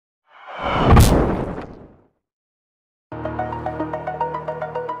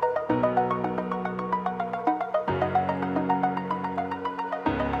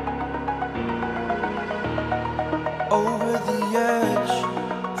Over the edge,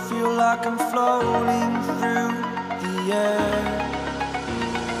 feel like I'm floating through the air.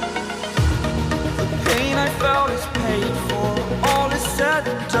 The pain I felt is paid for, all is said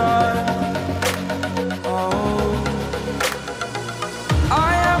and done. Oh,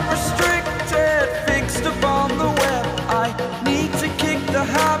 I am restricted, fixed upon the web. I need to kick the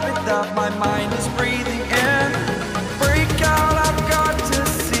habit that my mind is breathing in. Break out, I've got to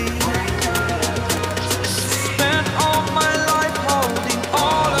see. Spent all my life holding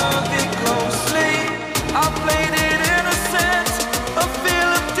all of it closely. I played it innocent, a feel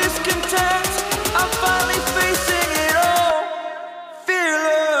of discontent. I'm finally facing it all,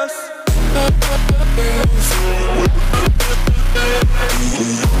 fearless.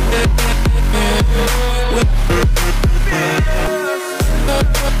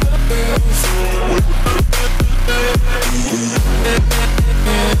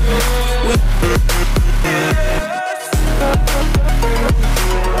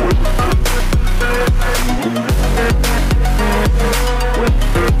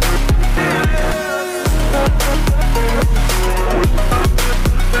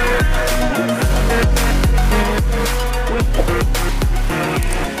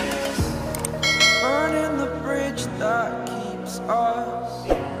 Burning the bridge that keeps us.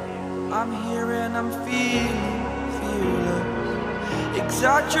 I'm here and I'm feeling fearless.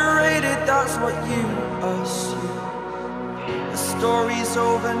 Exaggerated, that's what you assume. The story's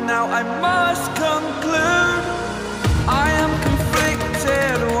over now, I must conclude. I am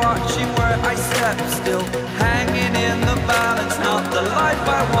conflicted, watching where I step still, hanging in the balance. Not the life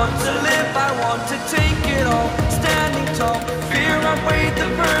I want to live, I want to take it all. Standing tall, fear I weighed the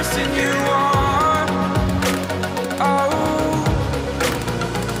person you